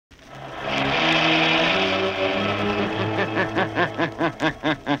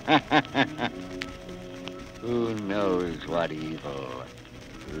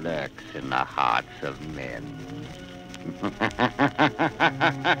hearts of men.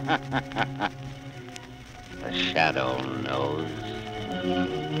 The shadow knows.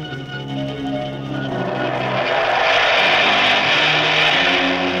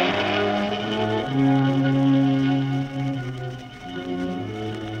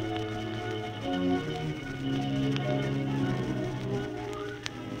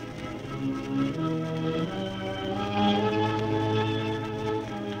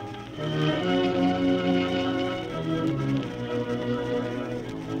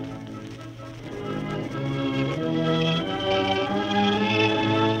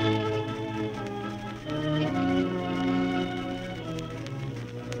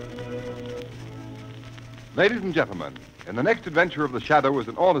 Ladies and gentlemen, in the next adventure of the Shadow, as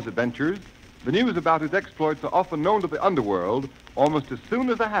in all his adventures, the news about his exploits are often known to the underworld almost as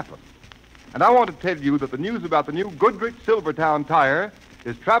soon as they happen. And I want to tell you that the news about the new Goodrich Silvertown tire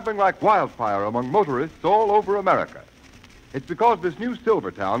is traveling like wildfire among motorists all over America. It's because this new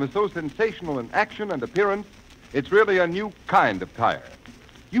Silvertown is so sensational in action and appearance, it's really a new kind of tire.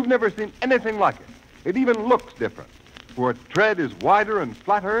 You've never seen anything like it. It even looks different, for its tread is wider and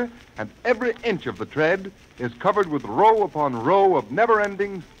flatter, and every inch of the tread is covered with row upon row of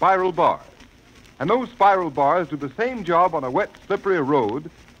never-ending spiral bars. And those spiral bars do the same job on a wet, slippery road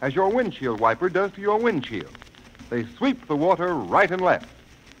as your windshield wiper does to your windshield. They sweep the water right and left.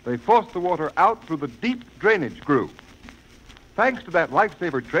 They force the water out through the deep drainage groove. Thanks to that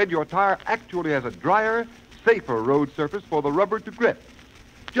lifesaver tread, your tire actually has a drier, safer road surface for the rubber to grip.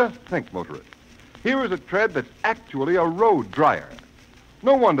 Just think, motorists. Here is a tread that's actually a road dryer.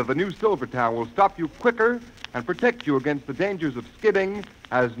 No wonder the new Silvertown will stop you quicker and protect you against the dangers of skidding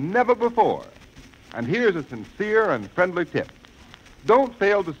as never before. And here's a sincere and friendly tip. Don't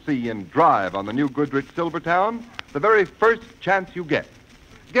fail to see and drive on the new Goodrich Silvertown the very first chance you get.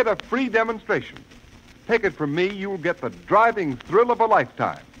 Get a free demonstration. Take it from me, you'll get the driving thrill of a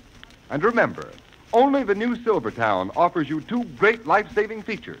lifetime. And remember, only the new Silvertown offers you two great life-saving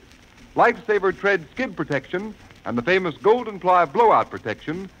features: Lifesaver Tread skid protection and the famous Golden Ply blowout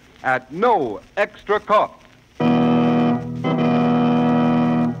protection at no extra cost.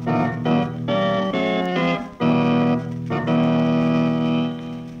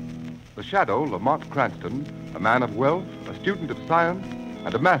 The Shadow, Lamont Cranston, a man of wealth, a student of science,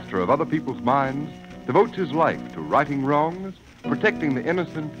 and a master of other people's minds, devotes his life to righting wrongs, protecting the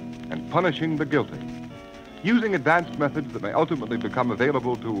innocent, and punishing the guilty. Using advanced methods that may ultimately become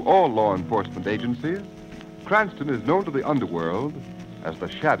available to all law enforcement agencies, Cranston is known to the underworld as the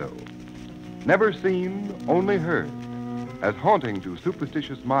Shadow. Never seen, only heard, as haunting to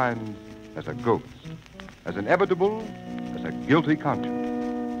superstitious minds as a ghost, as inevitable as a guilty conscience.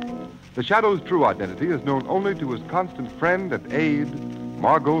 The Shadow's true identity is known only to his constant friend and aide,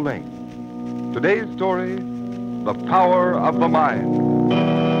 Margot Lane. Today's story, The Power of the Mind.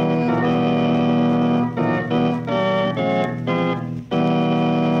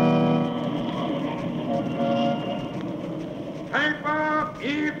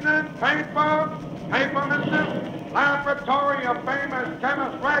 Paper, mister. Laboratory of famous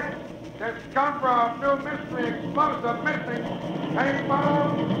chemist Rex. Discoverer of new mystery explosive missing. Paper.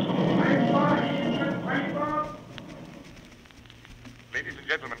 Ladies and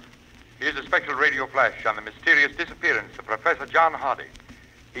gentlemen, here's a special radio flash on the mysterious disappearance of Professor John Hardy.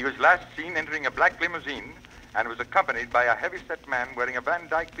 He was last seen entering a black limousine and was accompanied by a heavy-set man wearing a Van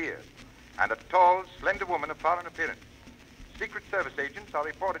Dyke beard and a tall, slender woman of foreign appearance. Secret Service agents are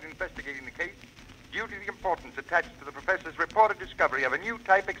reported investigating the case due to the importance attached to the professor's reported discovery of a new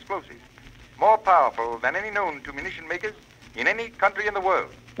type explosive, more powerful than any known to munition makers in any country in the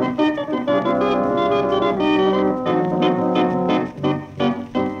world.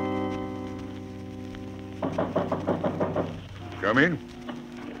 Come in.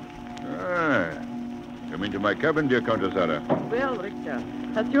 Come into my cabin, dear Countess Ada. Well, Richter,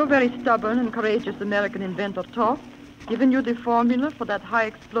 has your very stubborn and courageous American inventor talked? Given you the formula for that high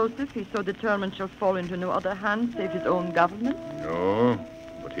explosive he's so determined shall fall into no other hands save his own government? No,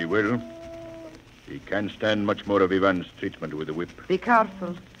 but he will. He can't stand much more of Ivan's treatment with the whip. Be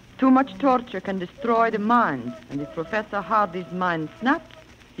careful. Too much torture can destroy the mind, and if Professor Hardy's mind snaps,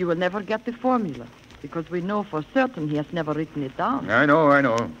 you will never get the formula, because we know for certain he has never written it down. I know.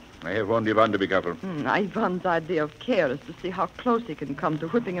 I have warned Ivan to be careful. Ivan's idea of care is to see how close he can come to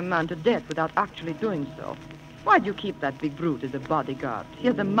whipping a man to death without actually doing so. Why do you keep that big brute as a bodyguard? He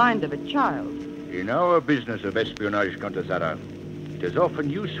has the mind of a child. In our business of espionage, Countess Ada, it is often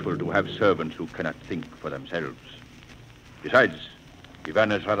useful to have servants who cannot think for themselves. Besides,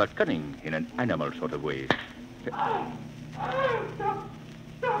 Ivan is rather cunning in an animal sort of way.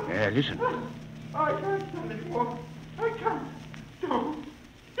 Listen. I can't stand it anymore. I can't. Don't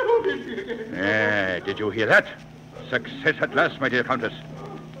hit me again. Did you hear that? Success at last, my dear Countess.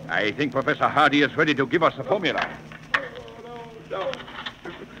 I think Professor Hardy is ready to give us the formula. No.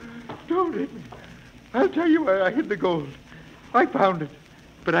 Don't hit me. I'll tell you where I hid the gold. I found it,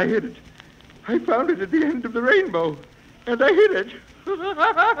 but I hid it. I found it at the end of the rainbow, and I hid it.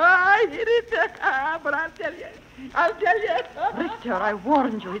 I hid it, but I'll tell you. Richter, I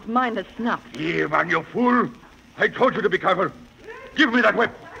warned you. His mind has snapped. Here, man, you fool. I told you to be careful. Give me that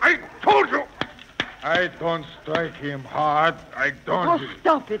whip. I told you. I don't strike him hard. I don't. Oh,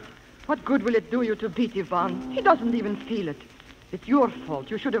 stop it. What good will it do you to beat Ivan? He doesn't even feel it. It's your fault.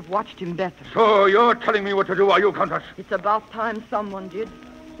 You should have watched him better. So you're telling me what to do, are you, Countess? It's about time someone did.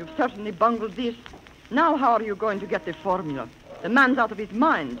 You've certainly bungled this. Now how are you going to get the formula? The man's out of his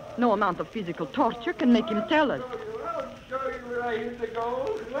mind. No amount of physical torture can make him tell us. I'll show you where I hid the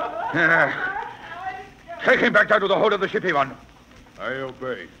gold. Take him back down to the hold of the ship, Ivan. I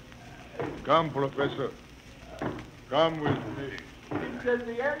obey. Come, Professor. Come with me. It's at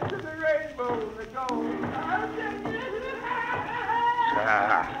the end of the rainbow, the gold. I'll take it.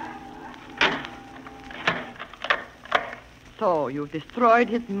 So you've destroyed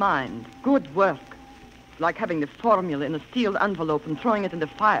his mind. Good work. It's like having the formula in a sealed envelope and throwing it in the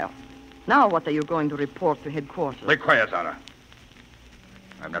fire. Now what are you going to report to headquarters? Be quiet, Zara.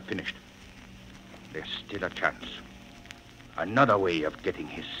 I'm not finished. There's still a chance. Another way of getting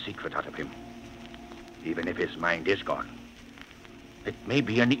his secret out of him. Even if his mind is gone. It may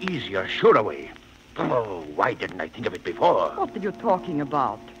be an easier, surer way. Oh, why didn't I think of it before? What are you talking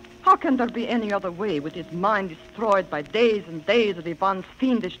about? How can there be any other way with his mind destroyed by days and days of Ivan's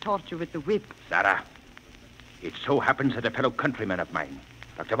fiendish torture with the whip? Zara, it so happens that a fellow countryman of mine,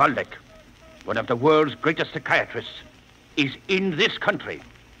 Dr. Waldeck, one of the world's greatest psychiatrists, is in this country,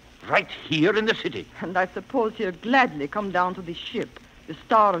 right here in the city. And I suppose he'll gladly come down to the ship, the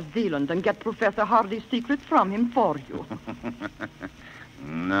Star of Zealand, and get Professor Hardy's secret from him for you.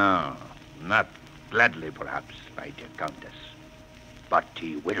 No, not gladly, perhaps, my dear Countess. But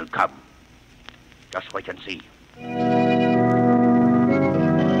he will come. Just wait and see.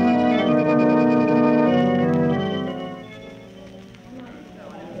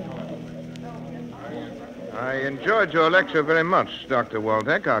 I enjoyed your lecture very much, Dr.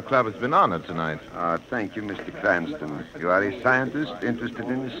 Waldeck. Our club has been honored tonight. Thank you, Mr. Cranston. You are a scientist interested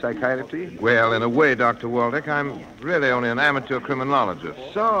in psychiatry? Well, in a way, Dr. Waldeck, I'm really only an amateur criminologist.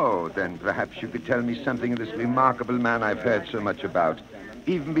 So, then perhaps you could tell me something of this remarkable man I've heard so much about.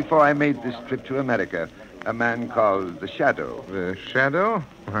 Even before I made this trip to America, a man called the Shadow. The Shadow?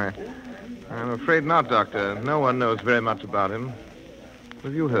 Why, I'm afraid not, Doctor. No one knows very much about him. What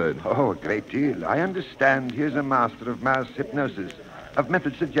have you heard? Oh, a great deal. I understand he is a master of mass hypnosis, of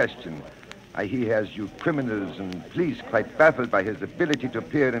mental suggestion. I hear he has you criminals and police quite baffled by his ability to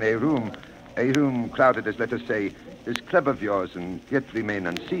appear in a room crowded as, let us say, this club of yours, and yet remain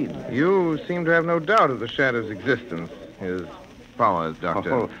unseen. You seem to have no doubt of the Shadow's existence, his powers,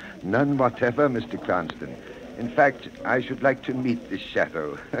 Doctor. Oh, none whatever, Mr. Cranston. In fact, I should like to meet this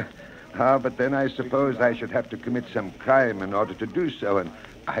Shadow. But then I suppose I should have to commit some crime in order to do so, and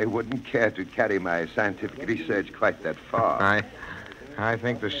I wouldn't care to carry my scientific research quite that far. I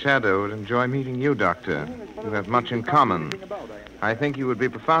think the Shadow would enjoy meeting you, Doctor. You have much in common. I think you would be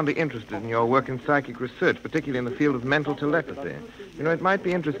profoundly interested in your work in psychic research, particularly in the field of mental telepathy. You know, it might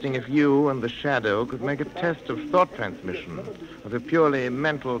be interesting if you and the Shadow could make a test of thought transmission, of a purely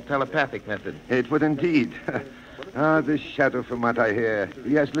mental telepathic method. It would indeed. This Shadow, from what I hear,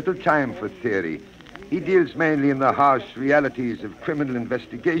 he has little time for theory. He deals mainly in the harsh realities of criminal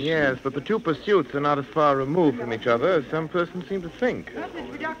investigation. Yes, but the two pursuits are not as far removed from each other as some persons seem to think. Message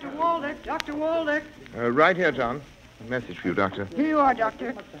for Dr. Waldeck. Dr. Waldeck. Right here, John. A message for you, Doctor. Here you are,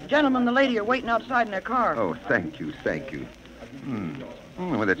 Doctor. The gentleman and the lady are waiting outside in their car. Oh, thank you.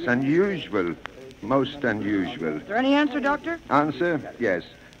 Well, that's unusual. Most unusual. Is there any answer, Doctor? Answer? Yes.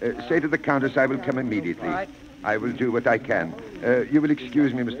 Say to the Countess I will come immediately. All right. I will do what I can. You will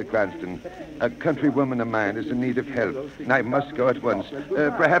excuse me, Mr. Cranston. A countrywoman of mine is in need of help, and I must go at once.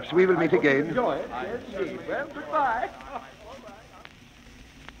 Perhaps we will meet again. Enjoy it. Yes, indeed. Well, goodbye.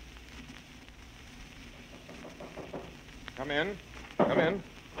 Come in. Come in.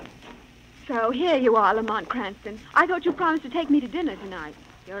 So here you are, Lamont Cranston. I thought you promised to take me to dinner tonight.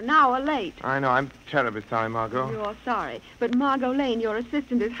 You're an hour late. I know. I'm terribly sorry, Margot. You're sorry. But Margot Lane, your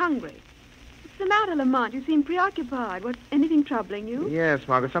assistant, is hungry. What's the matter, Lamont? You seem preoccupied. What's anything troubling you? Yes,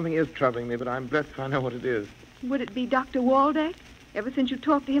 Margot, something is troubling me, but I'm blessed if I know what it is. Would it be Dr. Waldeck? Ever since you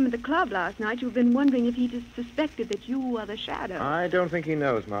talked to him at the club last night, you've been wondering if he just suspected that you are the Shadow. I don't think he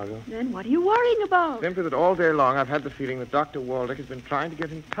knows, Margot. Then what are you worrying about? Simply that all day long I've had the feeling that Dr. Waldeck has been trying to get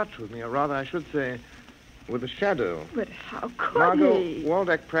in touch with me, or rather, I should say, with the Shadow. But how could Margot, he?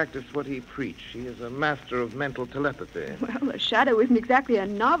 Waldeck practiced what he preached. He is a master of mental telepathy. Well, the Shadow isn't exactly a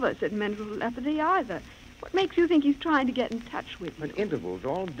novice at mental telepathy either. What makes you think he's trying to get in touch with you? At intervals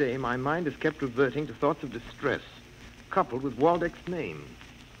all day, my mind is kept reverting to thoughts of distress, coupled with Waldeck's name.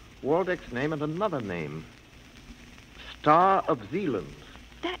 Waldeck's name and another name. Star of Zealand.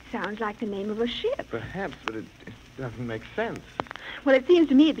 That sounds like the name of a ship. Perhaps, but it doesn't make sense. Well, it seems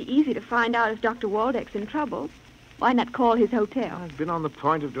to me it'd be easy to find out if Dr. Waldeck's in trouble. Why not call his hotel? I've been on the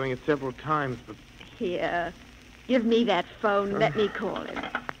point of doing it several times, but... Here, give me that phone. Let me call him.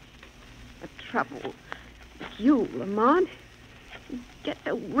 The trouble with you, Lamont. You get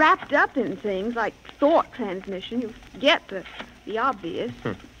so wrapped up in things like thought transmission, you forget the obvious.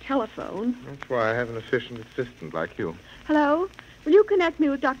 Telephone. That's why I have an efficient assistant like you. Hello? Will you connect me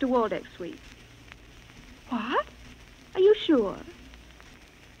with Dr. Waldeck's suite? What? Are you sure?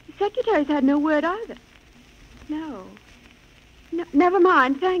 The secretary's had no word either. No, never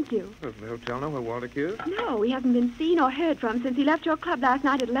mind, thank you. Does the hotel know where Waldeck is? No, he hasn't been seen or heard from since he left your club last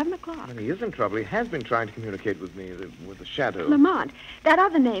night at 11 o'clock. Well, he is in trouble. He has been trying to communicate with me, with the Shadow. Lamont, that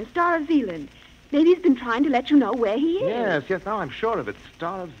other name, Star of Zealand. Maybe he's been trying to let you know where he is. Yes, now I'm sure of it.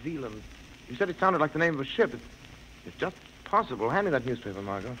 Star of Zealand. You said it sounded like the name of a ship. It's just possible. Hand me that newspaper,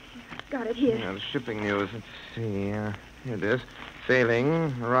 Margot. Got it here. Yeah, the shipping news. Let's see. Here it is.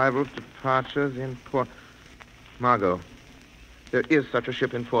 Sailing, arrivals, departures in port. Margot, there is such a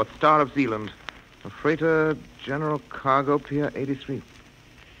ship in port. Star of Zealand. A freighter, general cargo, Pier 83.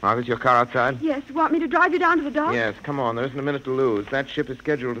 Margaret, your car outside? Yes. Want me to drive you down to the dock? Yes, come on. There isn't a minute to lose. That ship is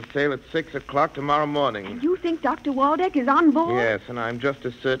scheduled to sail at 6 o'clock tomorrow morning. And you think Dr. Waldeck is on board? Yes, and I'm just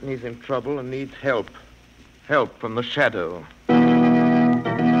as certain he's in trouble and needs help. Help from the Shadow.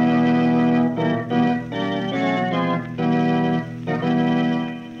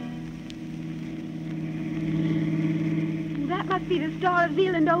 That must be the Star of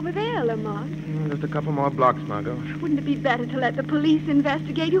Zealand over there, Lamont. Just a couple more blocks, Margot. Wouldn't it be better to let the police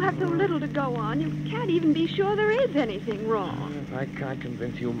investigate? You have so little to go on. You can't even be sure there is anything wrong. If I can't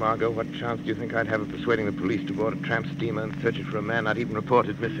convince you, Margot, what chance do you think I'd have of persuading the police to board a tramp steamer and search it for a man not even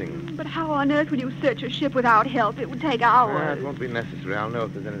reported missing? But how on earth would you search a ship without help? It would take hours. It won't be necessary. I'll know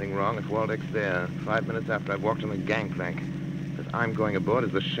if there's anything wrong if Waldeck's there. 5 minutes after I've walked on the gangplank. Because I'm going aboard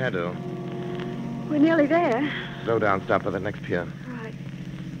as the Shadow. We're nearly there. Slow down. Stop at the next pier. Right.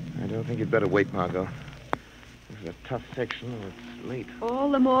 I don't think you'd better wait, Margot. This is a tough section, and it's late. All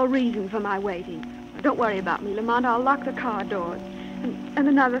the more reason for my waiting. Now, don't worry about me, Lamont. I'll lock the car doors. And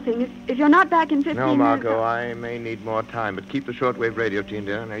another thing, if you're not back in 15 No, Margot, minutes... I may need more time, but keep the shortwave radio tuned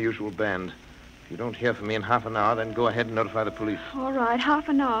in our usual band. If you don't hear from me in half an hour, then go ahead and notify the police. All right, half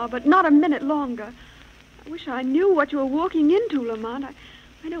an hour, but not a minute longer. I wish I knew what you were walking into, Lamont.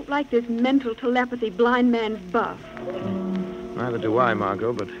 I don't like this mental telepathy blind man's buff. Neither do I,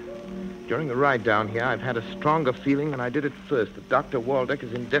 Margot, but during the ride down here, I've had a stronger feeling than I did at first that Dr. Waldeck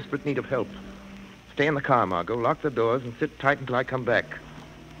is in desperate need of help. Stay in the car, Margot. Lock the doors and sit tight until I come back.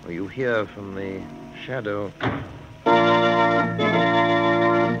 Or you hear from the Shadow.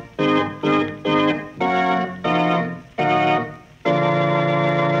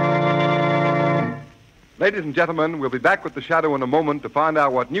 Ladies and gentlemen, we'll be back with the Shadow in a moment to find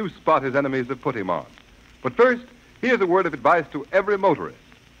out what new spot his enemies have put him on. But first, here's a word of advice to every motorist.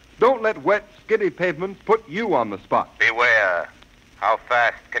 Don't let wet, skiddy pavements put you on the spot. Beware. How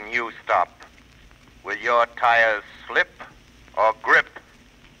fast can you stop? Will your tires slip or grip?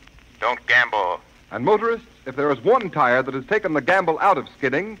 Don't gamble. And motorists, if there is one tire that has taken the gamble out of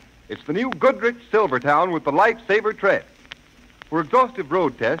skidding, it's the new Goodrich Silvertown with the Lifesaver tread. For exhaustive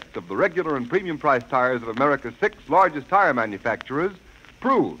road tests of the regular and premium price tires of America's 6 largest tire manufacturers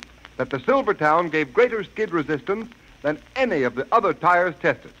proved that the Silvertown gave greater skid resistance than any of the other tires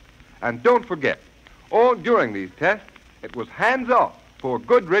tested. And don't forget, all during these tests, it was hands-off for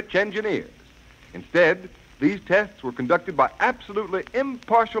Goodrich engineers. Instead, these tests were conducted by absolutely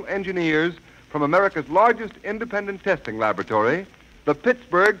impartial engineers from America's largest independent testing laboratory, the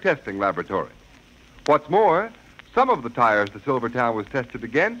Pittsburgh Testing Laboratory. What's more, some of the tires the Silvertown was tested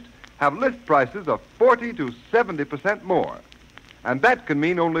against have list prices of 40 to 70% more. And that can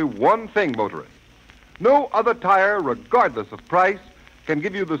mean only one thing, motorists. No other tire, regardless of price, can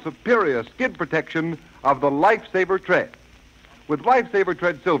give you the superior skid protection of the Lifesaver tread. With Lifesaver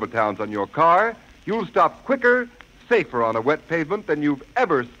tread Silvertowns on your car, you'll stop quicker, safer on a wet pavement than you've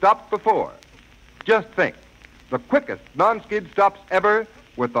ever stopped before. Just think. The quickest non-skid stops ever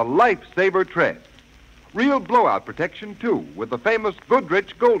with the Lifesaver tread. Real blowout protection, too, with the famous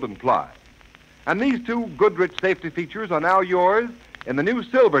Goodrich Golden Ply. And these two Goodrich safety features are now yours in the new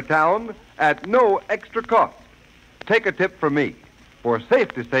Silvertown at no extra cost. Take a tip from me. For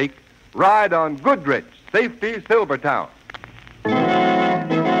safety's sake, ride on Goodrich Safety Silvertown.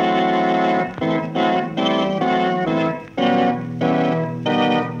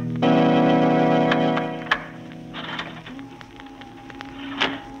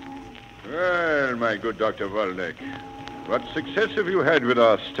 Well, my good Dr. Waldeck, what success have you had with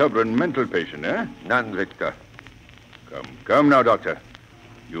our stubborn mental patient, eh? None, Victor. Come now, Doctor.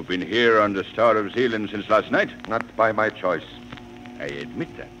 You've been here on the Star of Zealand since last night? Not by my choice. I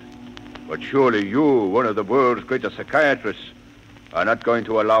admit that. But surely you, one of the world's greatest psychiatrists, are not going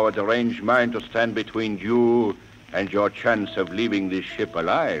to allow a deranged mind to stand between you and your chance of leaving this ship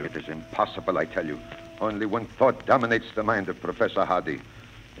alive. It is impossible, I tell you. Only one thought dominates the mind of Professor Hardy.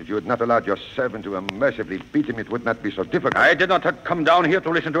 If you had not allowed your servant to unmercifully beat him, it would not be so difficult. I did not come down here to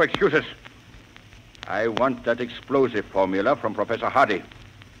listen to excuses. I want that explosive formula from Professor Hardy.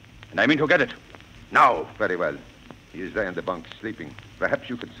 And I mean to get it. Now. Very well. He is there in the bunk, sleeping. Perhaps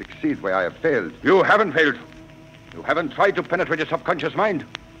you could succeed where I have failed. You haven't failed. You haven't tried to penetrate his subconscious mind.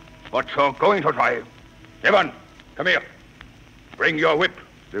 But you're going to try. Devon, come here. Bring your whip.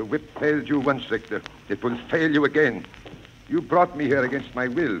 The whip failed you once, Victor. It will fail you again. You brought me here against my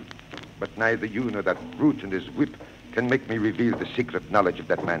will. But neither you nor that brute and his whip can make me reveal the secret knowledge of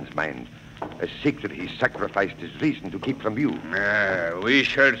that man's mind. A secret he sacrificed his reason to keep from you. We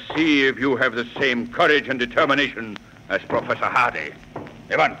shall see if you have the same courage and determination as Professor Hardy.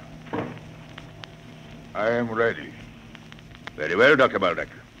 Devon. I am ready. Very well, Dr. Waldeck.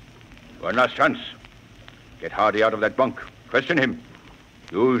 One last chance. Get Hardy out of that bunk. Question him.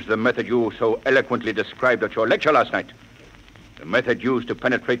 Use the method you so eloquently described at your lecture last night. The method used to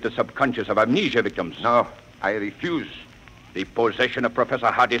penetrate the subconscious of amnesia victims. No, I refuse. The possession of Professor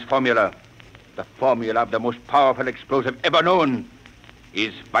Hardy's formula, the formula of the most powerful explosive ever known,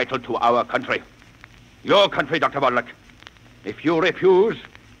 is vital to our country. Your country, Dr. Waldeck. If you refuse,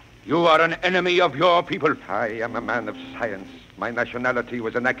 you are an enemy of your people. I am a man of science. My nationality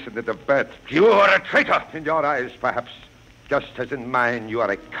was an accident of birth. You are a traitor. In your eyes, perhaps. Just as in mine, you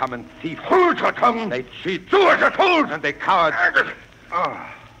are a common thief. Hold your tongue. They cheat. Do as you're told. And they coward.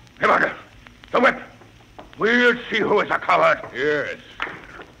 Devon, the whip. We'll see who is a coward. Yes.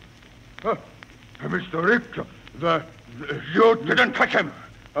 Mr. Richter, you didn't touch him.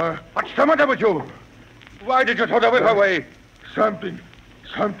 What's the matter with you? Why did you throw the whip away? Something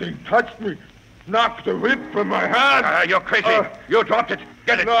touched me. Knocked the whip from my hand. You're crazy. You dropped it.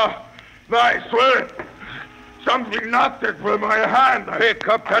 Get it. No, I swear it. Something knocked it from my hand. Pick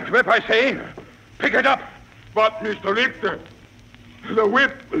up that whip, I say. Pick it up. But, Mr. Richter, the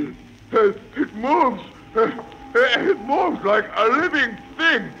whip, it moves. It moves like a living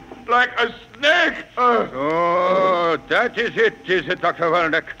thing, like a snake. Oh, that is it, Dr.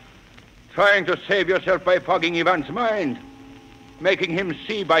 Waldeck? Trying to save yourself by fogging Ivan's mind. Making him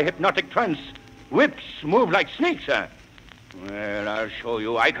see by hypnotic trance. Whips move like snakes, sir. Well, I'll show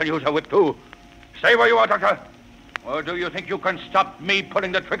you. I can use a whip, too. Stay where you are, Doctor. Or do you think you can stop me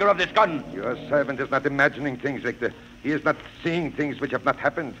pulling the trigger of this gun? Your servant is not imagining things, Victor. He is not seeing things which have not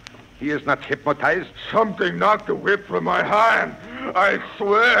happened. He is not hypnotized. Something knocked the whip from my hand. I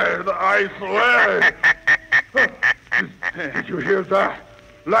swear. Did you hear that?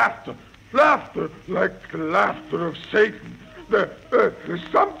 Laughter, like the laughter of Satan.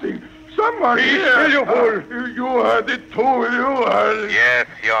 Someone Be here. still, you fool. You heard it too, you heard it. Yes,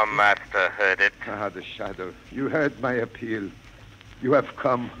 your master heard it. Ah, the shadow. You heard my appeal. You have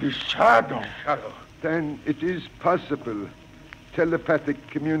come. The shadow. Then it is possible. Telepathic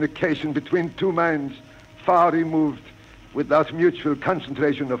communication between two minds, far removed, without mutual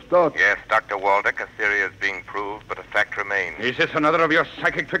concentration of thought. Yes, Dr. Waldeck, a theory is being proved, but a fact remains. Is this another of your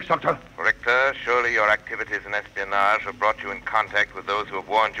psychic tricks, Doctor? Richter, surely your activities in espionage have brought you in contact with those who have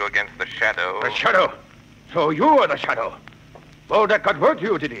warned you against the Shadow. The Shadow? So you are the Shadow? Waldeck got word to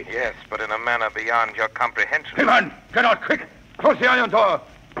you, did he? Yes, but in a manner beyond your comprehension. Hey, man, get out quick. Close the iron door.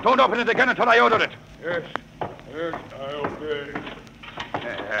 Don't open it again until I order it. Yes, I obey.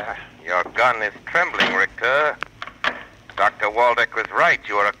 Your gun is trembling, Richter. Dr. Waldeck was right.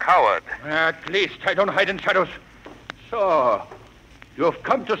 You are a coward. At least I don't hide in shadows. So, you've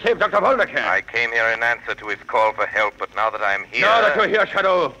come to save Dr. Waldeck, eh? I came here in answer to his call for help, but now that I'm here... Now that you're here,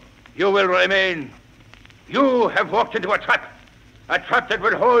 Shadow, you will remain. You have walked into a trap that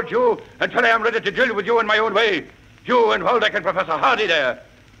will hold you until I am ready to deal with you in my own way. You and Waldeck and Professor Hardy there.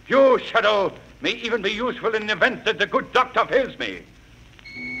 You, Shadow, may even be useful in the event that the good doctor fails me.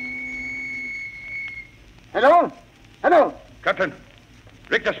 Hello? Hello? Captain,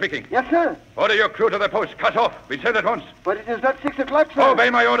 Richter speaking. Yes, sir. Order your crew to the post. Cut off. We said at once. But it is not 6 o'clock, sir. Obey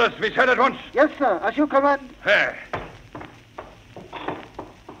my orders. We said at once. Yes, sir. As you command. There.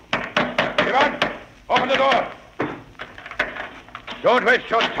 Ivan, open the door. Don't waste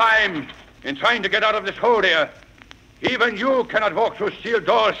your time in trying to get out of this hole here. Even you cannot walk through steel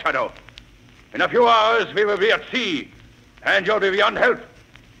doors, Shadow. In a few hours, we will be at sea, and you'll be beyond help.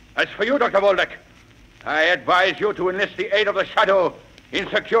 As for you, Dr. Waldeck, I advise you to enlist the aid of the Shadow in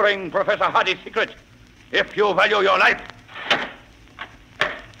securing Professor Hardy's secret, if you value your life.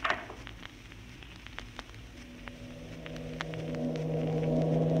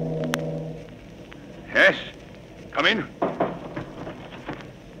 Yes? Come in.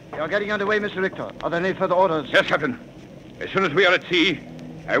 You're getting underway, Mr. Richter. Are there any further orders? Yes, Captain. As soon as we are at sea,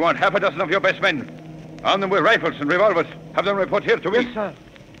 I want half a dozen of your best men. Arm them with rifles and revolvers. Have them report here to me. Yes, sir.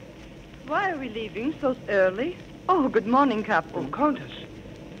 Why are we leaving so early? Oh, good morning, Captain. Countess.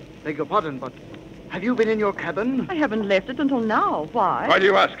 Beg your pardon, but have you been in your cabin? I haven't left it until now. Why? Why do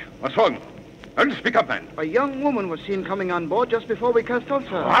you ask? What's wrong? Well, speak up, man. A young woman was seen coming on board just before we cast off,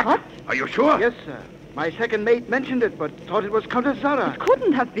 sir. What? Are you sure? Yes, sir. My second mate mentioned it, but thought it was Countess Zara. It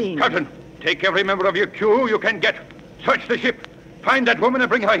couldn't have been. Captain, take every member of your crew you can get. Search the ship. Find that woman and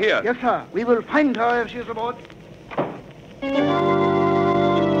bring her here. Yes, sir. We will find her if she is aboard.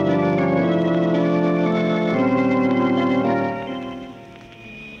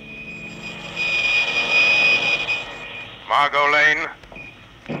 Margot Lane.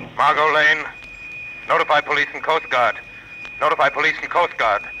 Margot Lane. Notify police and Coast Guard. Notify police and Coast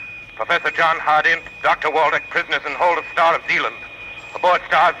Guard. Professor John Hardy and Dr. Waldeck, prisoners in hold of Star of Zealand. Aboard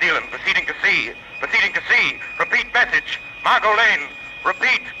Star of Zealand, proceeding to sea. Proceeding to sea. Repeat message. Margot Lane.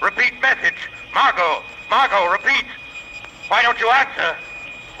 Repeat message. Margot, repeat. Why don't you answer?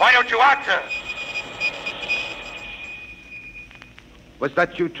 Why don't you answer? Was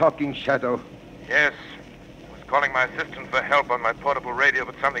that you talking, Shadow? Yes. I was calling my assistant for help on my portable radio,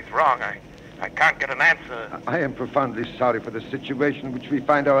 but something's wrong. I can't get an answer. I am profoundly sorry for the situation in which we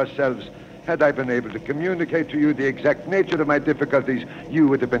find ourselves. Had I been able to communicate to you the exact nature of my difficulties, you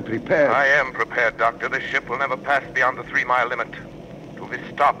would have been prepared. I am prepared, Doctor. This ship will never pass beyond the 3-mile limit. It will be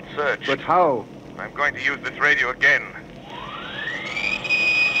stopped search. But how? I'm going to use this radio again.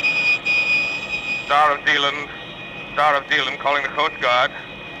 Star of Zealand. Star of Zealand calling the Coast Guard.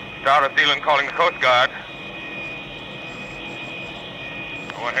 Star of Zealand calling the Coast Guard.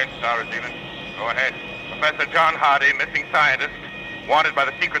 Go ahead, Star of Zealand. Go ahead. Professor John Hardy, missing scientist, wanted by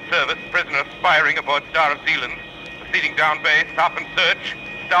the Secret Service, prisoner aspiring aboard Star of Zealand. Proceeding down bay, stop and search.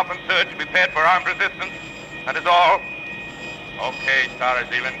 Stop and search, prepared for armed resistance. That is all. Okay, Star of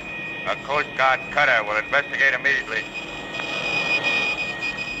Zealand. A Coast Guard cutter will investigate immediately.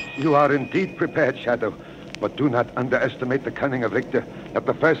 You are indeed prepared, Shadow. But do not underestimate the cunning of Richter. At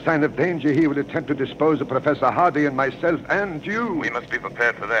the first sign of danger, he will attempt to dispose of Professor Hardy and myself and you. We must be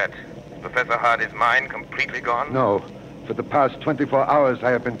prepared for that. Is Professor Hardy's mind completely gone? No. For the past 24 hours, I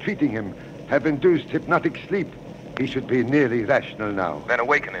have been treating him, have induced hypnotic sleep. He should be nearly rational now. Then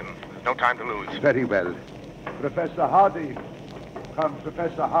awaken him. No time to lose. Very well. Professor Hardy. Come,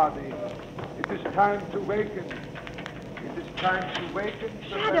 Professor Hardy. It is time to waken. It is time to waken,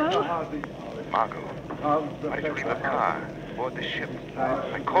 Shadow. Professor Hardy. Margot, why did you leave the car aboard the ship?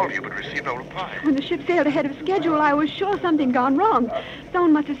 I called you but received no reply. When the ship sailed ahead of schedule, I was sure something gone wrong.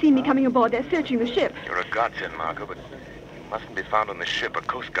 Someone must have seen me coming aboard. They're searching the ship. You're a godsend, Margot, but you mustn't be found on the ship. A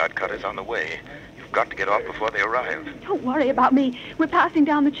Coast Guard cutter's on the way. You've got to get off before they arrive. Don't worry about me. We're passing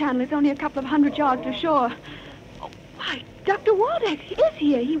down the channel. It's only a couple of 100 yards to shore. Oh, why, Dr. Waldeck is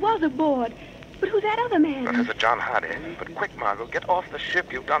here. He was aboard. But who's that other man? Professor John Hardy. But quick, Margot, get off the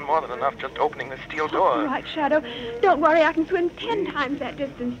ship. You've done more than enough just opening the steel door. All right, Shadow. Don't worry. I can swim 10 times that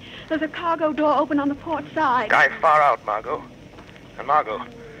distance. There's a cargo door open on the port side. Dive far out, Margot. And Margot,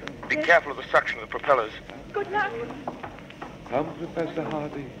 be careful of the suction of the propellers. Good luck. Come, Professor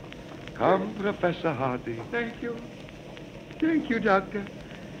Hardy. Come, Professor Hardy. Thank you. Thank you, Doctor.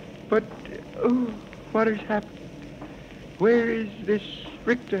 But, oh, what has happened? Where is this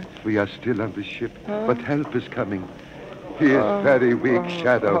Richter? We are still on the ship, but help is coming. He is very weak,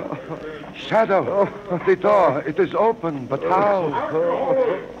 Shadow. Shadow, the door, it is open, but how?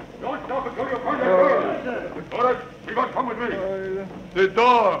 Don't stop until you find it. All right, you must come with me. The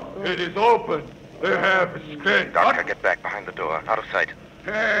door, it is open. They have escaped. Doctor, get back behind the door, out of sight.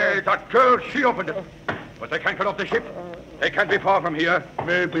 Hey, that girl, she opened it. But they can't get off the ship. They can't be far from here.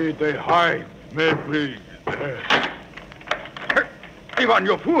 Maybe they hide. Maybe. Ivan,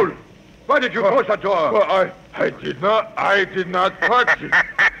 you fool. Why did you close the door? Well, I did not touch it.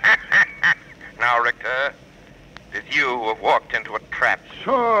 Now, Richter, it is you who have walked into a trap.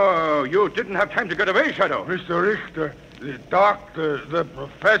 So, you didn't have time to get away, Shadow? Mr. Richter, the doctor, the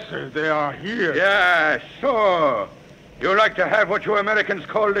professor, they are here. Yes, so. You like to have what you Americans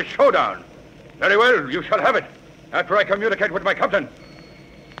call the showdown. Very well, you shall have it. After I communicate with my captain.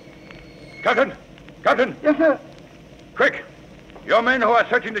 Captain! Captain! Yes, sir. Quick! Your men who are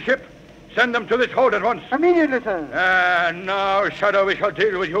searching the ship, send them to this hold at once. Immediately, sir. And now, Shadow, we shall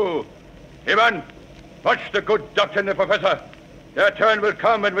deal with you. Ivan, watch the good doctor and the professor. Their turn will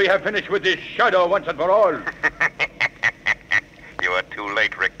come when we have finished with this Shadow once and for all. You are too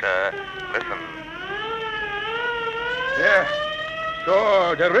late, Richter. Listen. Yeah.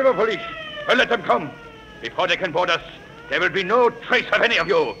 So, the river police. Well, let them come. Before they can board us, there will be no trace of any of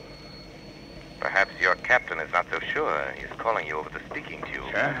you. Perhaps your captain is not so sure. He's calling you over the speaking tube.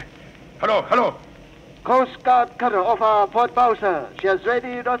 Yeah? Hello, hello. Coast Guard cutter off our port bow, sir. She has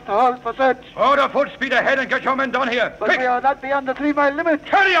readied us to halt for search. Order full speed ahead and get your men down here. But Quick! we are not beyond the 3-mile limit.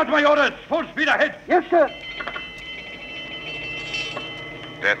 Carry out my orders. Full speed ahead. Yes, sir.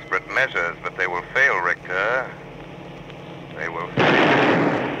 Desperate measures, but they will fail, Richter. They will fail.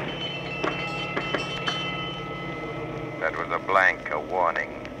 That was a blank, a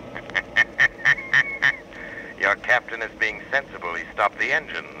warning. Your captain is being sensible. He stopped the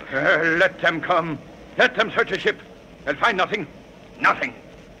engines. Let them come. Let them search the ship. They'll find nothing. Nothing.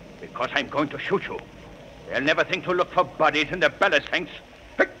 Because I'm going to shoot you. They'll never think to look for bodies in the ballast tanks.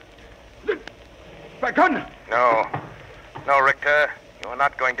 My gun! No. No, Richter. You are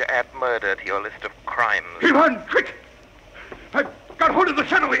not going to add murder to your list of crimes. Ivan, quick! I've got hold of the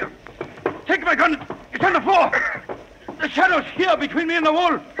Shadow here. Take my gun. It's on the floor. The Shadow's here between me and the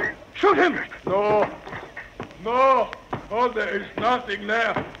wall. Shoot him. No. Oh, there is nothing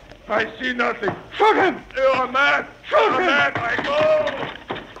there. I see nothing. Shoot him. You are mad. Shoot him. Mad. I go.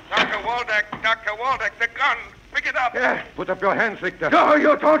 Dr. Waldeck, the gun. Pick it up. Yeah, put up your hands, Richter. No,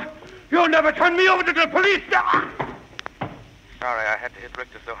 you don't. You'll never turn me over to the police. Sorry I had to hit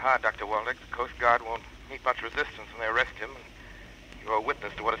Richter so hard, Dr. Waldeck. The Coast Guard won't meet much resistance when they arrest him. You're a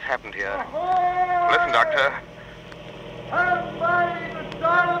witness to what has happened here. Listen, Doctor. I'm fighting the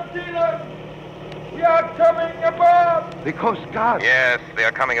silent dealers. We are coming aboard. The Coast Guard. Yes, they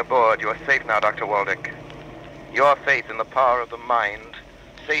are coming aboard. You are safe now, Dr. Waldeck. Your faith in the power of the mind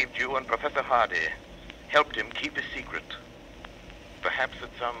saved you and Professor Hardy, helped him keep his secret. Perhaps at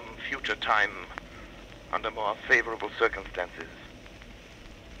some future time, under more favorable circumstances,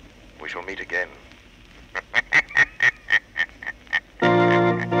 we shall meet again.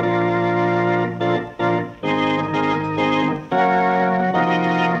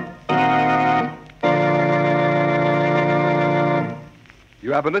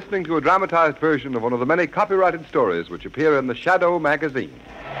 You have been listening to a dramatized version of one of the many copyrighted stories which appear in the Shadow magazine.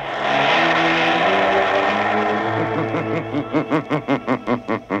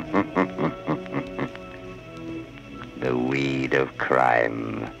 The weed of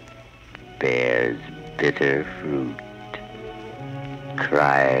crime bears bitter fruit.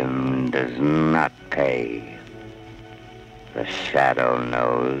 Crime does not pay. The Shadow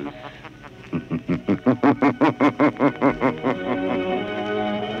knows.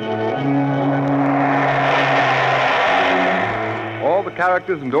 All the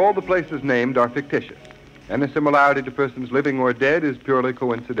characters and all the places named are fictitious. Any similarity to persons living or dead is purely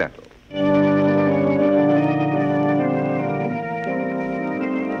coincidental.